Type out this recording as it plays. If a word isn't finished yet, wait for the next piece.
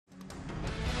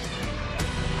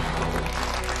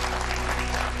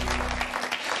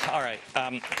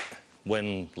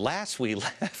When last we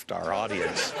left our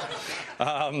audience,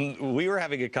 we were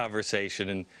having a conversation,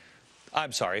 and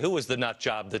I'm sorry, who was the nut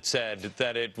job that said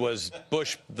that it was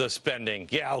Bush the spending?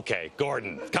 Yeah, okay,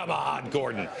 Gordon. Come on,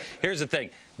 Gordon. Here's the thing.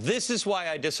 This is why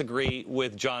I disagree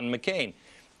with John McCain.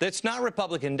 It's not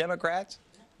Republican Democrats.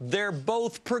 They're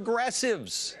both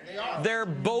progressives. They're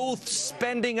both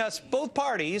spending us, both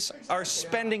parties are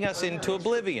spending us into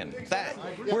oblivion.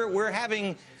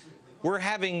 We're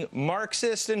having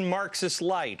Marxist and Marxist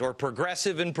light, or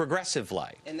progressive and progressive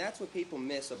light. And that's what people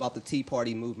miss about the Tea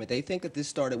Party movement. They think that this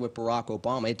started with Barack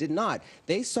Obama. It did not.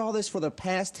 They saw this for the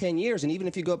past 10 years, and even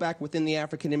if you go back within the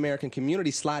African-American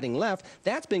community sliding left,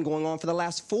 that's been going on for the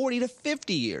last 40 to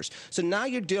 50 years. So now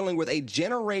you're dealing with a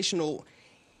generational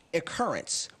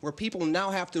occurrence where people now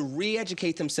have to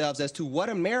re-educate themselves as to what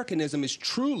Americanism is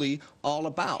truly all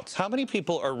about. How many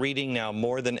people are reading now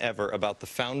more than ever about the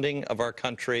founding of our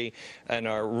country and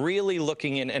are really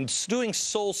looking in and doing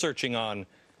soul searching on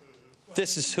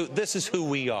this is who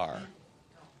we are?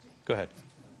 Go ahead.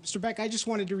 Mr. Beck, I just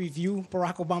wanted to review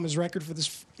Barack Obama's record for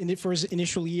his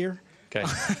initial year. Okay.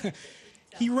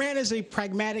 He ran as a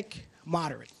pragmatic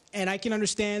moderate, and I can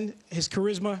understand his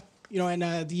charisma. You know, and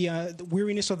the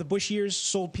weariness of the Bush years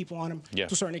sold people on him to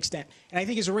a certain extent. And I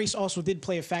think his race also did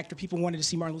play a factor. People wanted to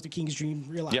see Martin Luther King's dream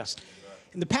realized. Yes.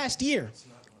 In the past year,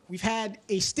 we've had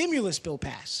a stimulus bill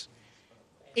pass,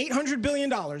 $800 billion,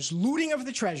 looting of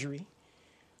the Treasury.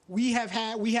 We're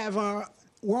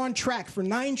on track for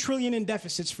 $9 trillion in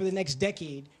deficits for the next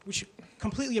decade, which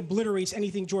completely obliterates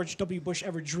anything George W. Bush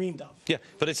ever dreamed of. Yeah,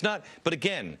 but it's not. But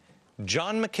again,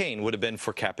 John McCain would have been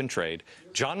for cap and trade.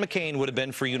 John McCain would have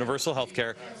been for universal health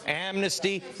care,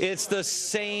 amnesty. It's the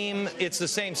same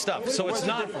stuff. So it's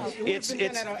not. It's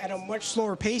at a much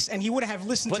slower pace, and he would have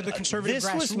listened to the conservative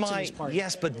grassroots in his party.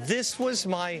 Yes, but this was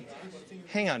my.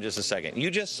 Hang on just a second.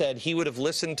 You just said he would have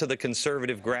listened to the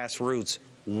conservative grassroots.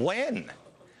 When?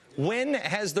 When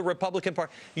has the Republican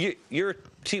Party... You're a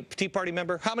Tea Party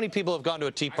member? How many people have gone to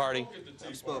a Tea Party?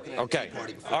 I've spoken at Okay. a Tea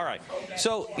Party before. All right.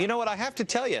 So, you know what? I have to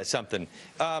tell you something.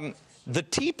 The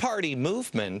Tea Party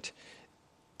movement,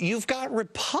 you've got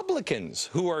Republicans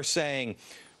who are saying,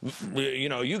 you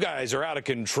know, you guys are out of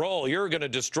control. You're going to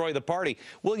destroy the party.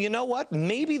 Well, you know what?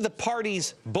 Maybe the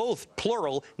parties, both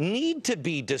plural, need to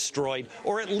be destroyed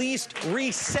or at least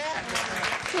reset.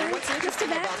 What's interesting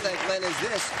about that, Glenn, is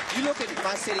this. You look at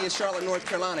my city of Charlotte, North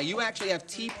Carolina, you actually have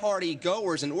Tea Party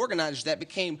goers and organizers that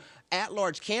became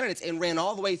at-large candidates and ran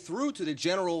all the way through to the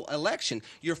general election.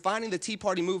 You're finding the Tea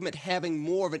Party movement having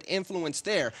more of an influence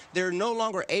there. They're no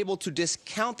longer able to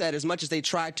discount that as much as they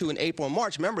tried to in April and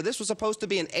March. Remember, this was supposed to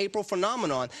be an April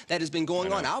phenomenon that has been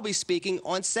going on. I'll be speaking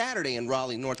on Saturday in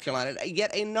Raleigh, North Carolina, at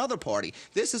yet another party.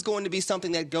 This is going to be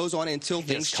something that goes on until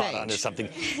things change. Onto something.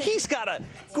 He's got a...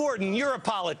 Gordon, you're a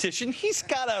politician. He's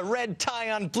got a red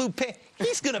tie on blue pants.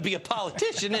 He's going to be a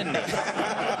politician, isn't he?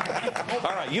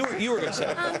 All right, you were going to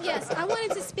say. Yes, I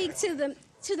wanted to speak to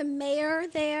the mayor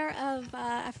there of,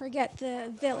 I forget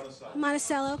the village,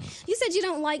 Monticello. You said you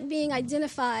don't like being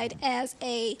identified as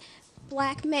a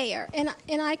black mayor, and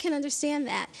I can understand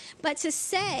that. But to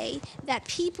say that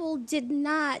people did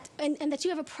not, and that you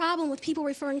have a problem with people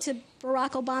referring to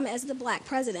Barack Obama as the black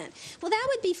president, well, that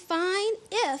would be fine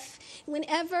if,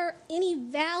 whenever any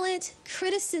valid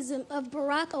criticism of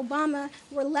Barack Obama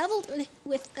were leveled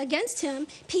against him,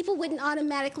 people wouldn't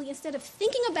automatically, instead of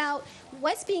thinking about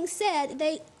what's being said,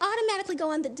 they automatically go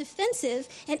on the defensive,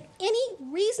 and any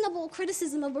reasonable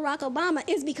criticism of Barack Obama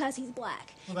is because he's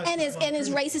black and is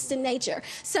racist in nature.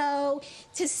 So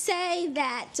to say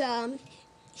that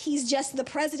he's just the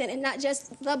president and not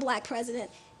just the black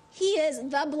president, he is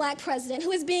the black president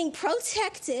who is being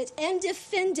protected and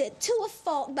defended to a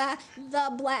fault by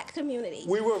the black community.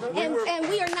 And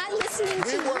we are not listening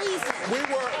to reason. We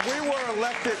were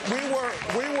elected.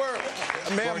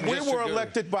 Ma'am, we were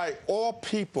elected by all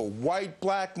people, white,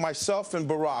 black, myself, and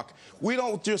Barack. We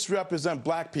don't just represent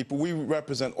black people. We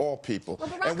represent all people. Well,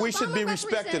 and we should be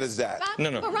respected as that.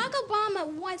 Barack Obama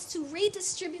wants to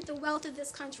redistribute the wealth of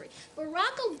this country.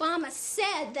 Barack Obama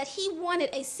said that he wanted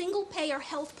a single-payer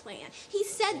health plan. He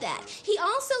said that. He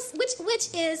also, which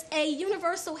is a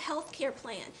universal health care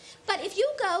plan. But if you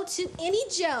go to any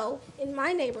Joe in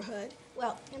my neighborhood,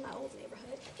 well, in my old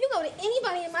neighborhood, if you go to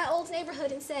anybody in my old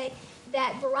neighborhood and say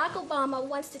that Barack Obama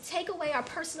wants to take away our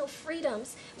personal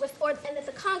freedoms, and that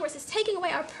the Congress is taking away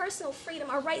our personal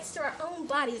freedom, our rights to our own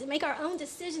bodies, and make our own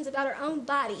decisions about our own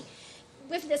body,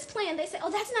 with this plan, they say, oh,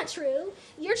 that's not true.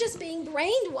 You're just being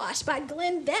brainwashed by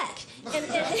Glenn Beck. And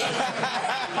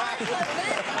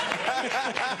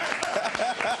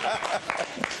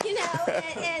you know,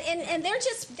 and they're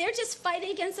just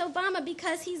fighting against Obama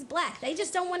because he's black. They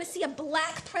just don't want to see a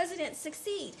black president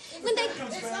succeed. When they,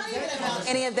 it's not even about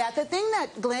any of that. The thing that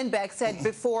Glenn Beck said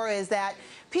before is that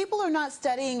people are not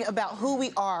studying about who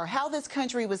we are, how this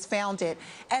country was founded,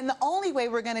 and the only way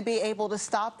we're going to be able to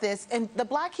stop this, and the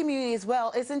black community as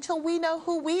well, is until we know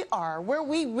who we are, where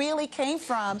we really came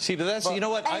from. See, but that's, you know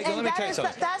what, let me tell you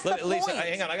something. That's the Lisa, point.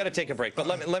 hang on, I got to take a break, but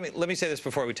let me say this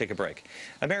before we take a break.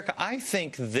 America, I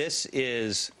think this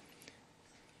is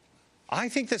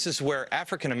where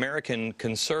African-American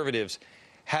conservatives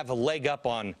have a leg up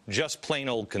on just plain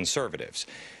old conservatives.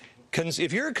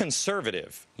 If you're a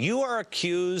conservative, you are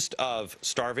accused of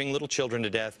starving little children to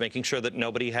death, making sure that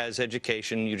nobody has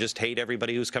education. You just hate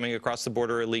everybody who's coming across the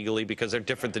border illegally because they're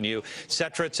different than you, et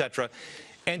cetera, et cetera.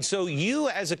 And so you,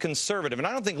 as a conservative, and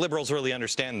I don't think liberals really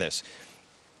understand this,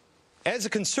 as a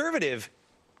conservative,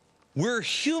 we're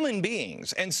human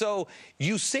beings. And so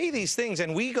you say these things,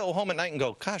 and we go home at night and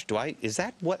go, gosh, is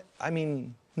that what, I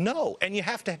mean, no. And you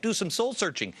have to do some soul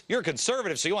searching. You're a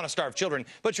conservative, so you want to starve children,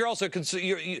 but you're also,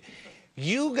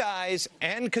 you guys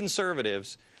and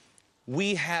conservatives,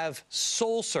 we have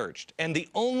soul searched. And the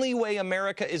only way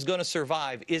America is going to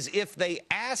survive is if they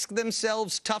ask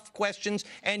themselves tough questions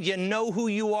and you know who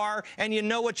you are and you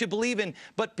know what you believe in.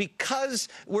 But because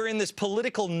we're in this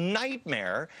political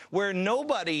nightmare where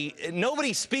nobody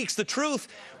speaks the truth,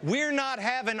 we're not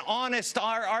having honest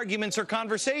arguments or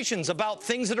conversations about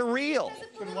things that are real.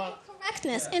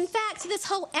 Correctness. In fact, this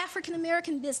whole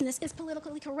African-American business is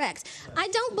politically correct. I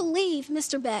don't believe,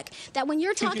 Mr. Beck, that when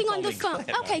you're talking on the phone...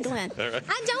 Okay, Glenn.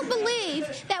 I don't believe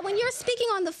that when you're speaking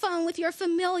on the phone with your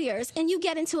familiars and you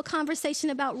get into a conversation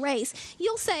about race,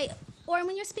 you'll say... Or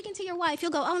when you're speaking to your wife,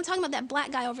 you'll go, oh, I'm talking about that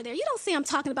black guy over there. You don't say I'm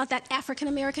talking about that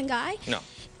African-American guy. No.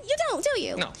 You don't, do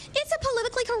you? No. It's a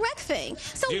politically correct thing.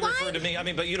 So you why... refer to me, I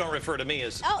mean, but you don't refer to me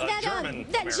as German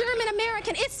that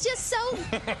German-American. It's just so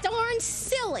darn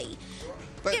silly.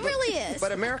 It really is.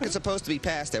 But America's supposed to be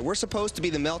past that. We're supposed to be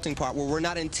the melting pot where we're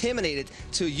not intimidated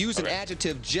to use an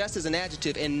adjective just as an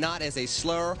adjective and not as a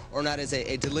slur or not as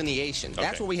a delineation.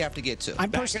 That's what we have to get to.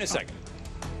 Back in a second.